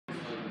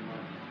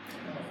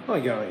Hi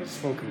guys,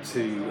 welcome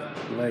to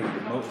Blade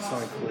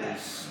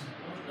Motorcycles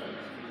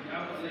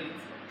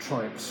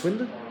Triumph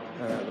Swindon.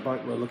 The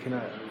bike we're looking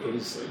at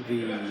is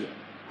the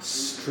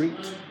Street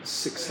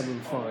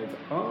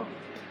 675R.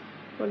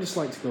 I'd just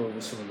like to go over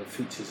some of the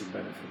features and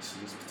benefits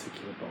of this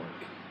particular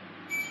bike.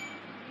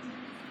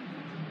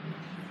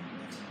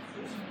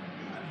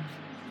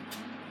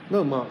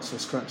 No marks or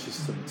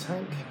scratches to the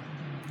tank.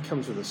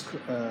 Comes with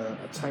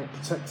a tank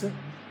protector.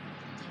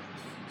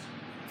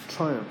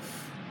 Triumph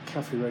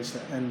Cafe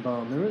Racer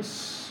N-bar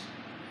mirrors,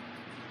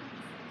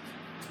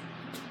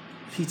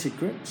 heated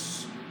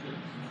grips,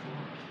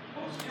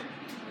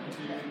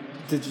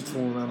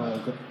 digital and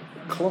analog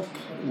clock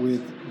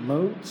with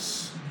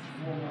modes,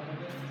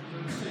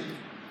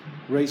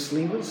 race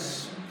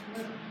levers,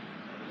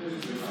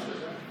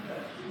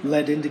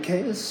 LED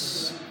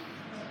indicators,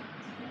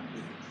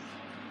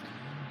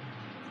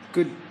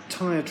 good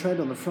tyre tread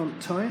on the front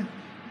tyre,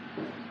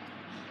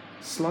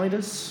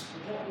 sliders,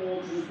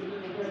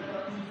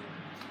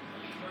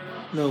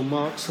 no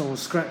marks or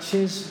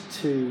scratches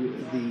to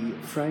the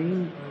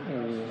frame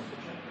or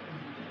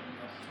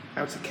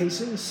outer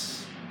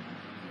casings,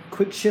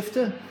 quick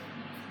shifter,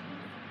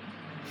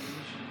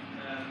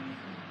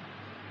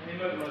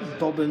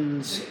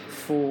 bobbins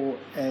for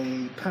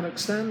a paddock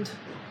stand,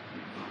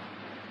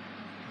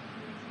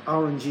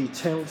 R&G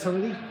tail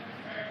authority,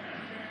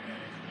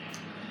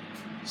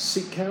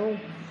 seat cowl.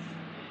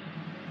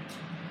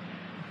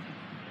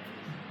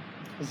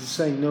 As I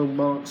say, no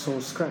marks or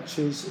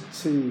scratches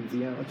to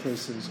the outer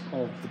casings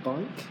of the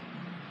bike.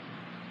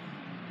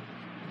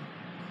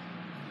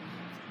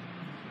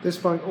 This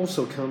bike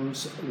also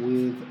comes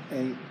with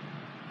a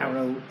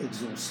Arrow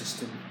exhaust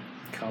system,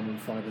 carbon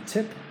fibre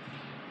tip.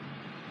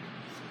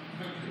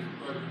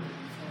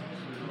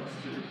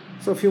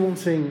 So if you're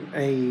wanting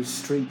a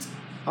Street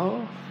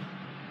R,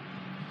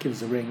 give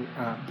us a ring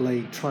at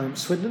Blade Triumph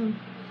Swindon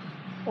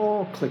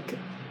or click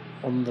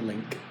on the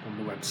link on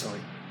the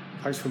website.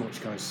 Thanks very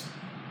much, guys.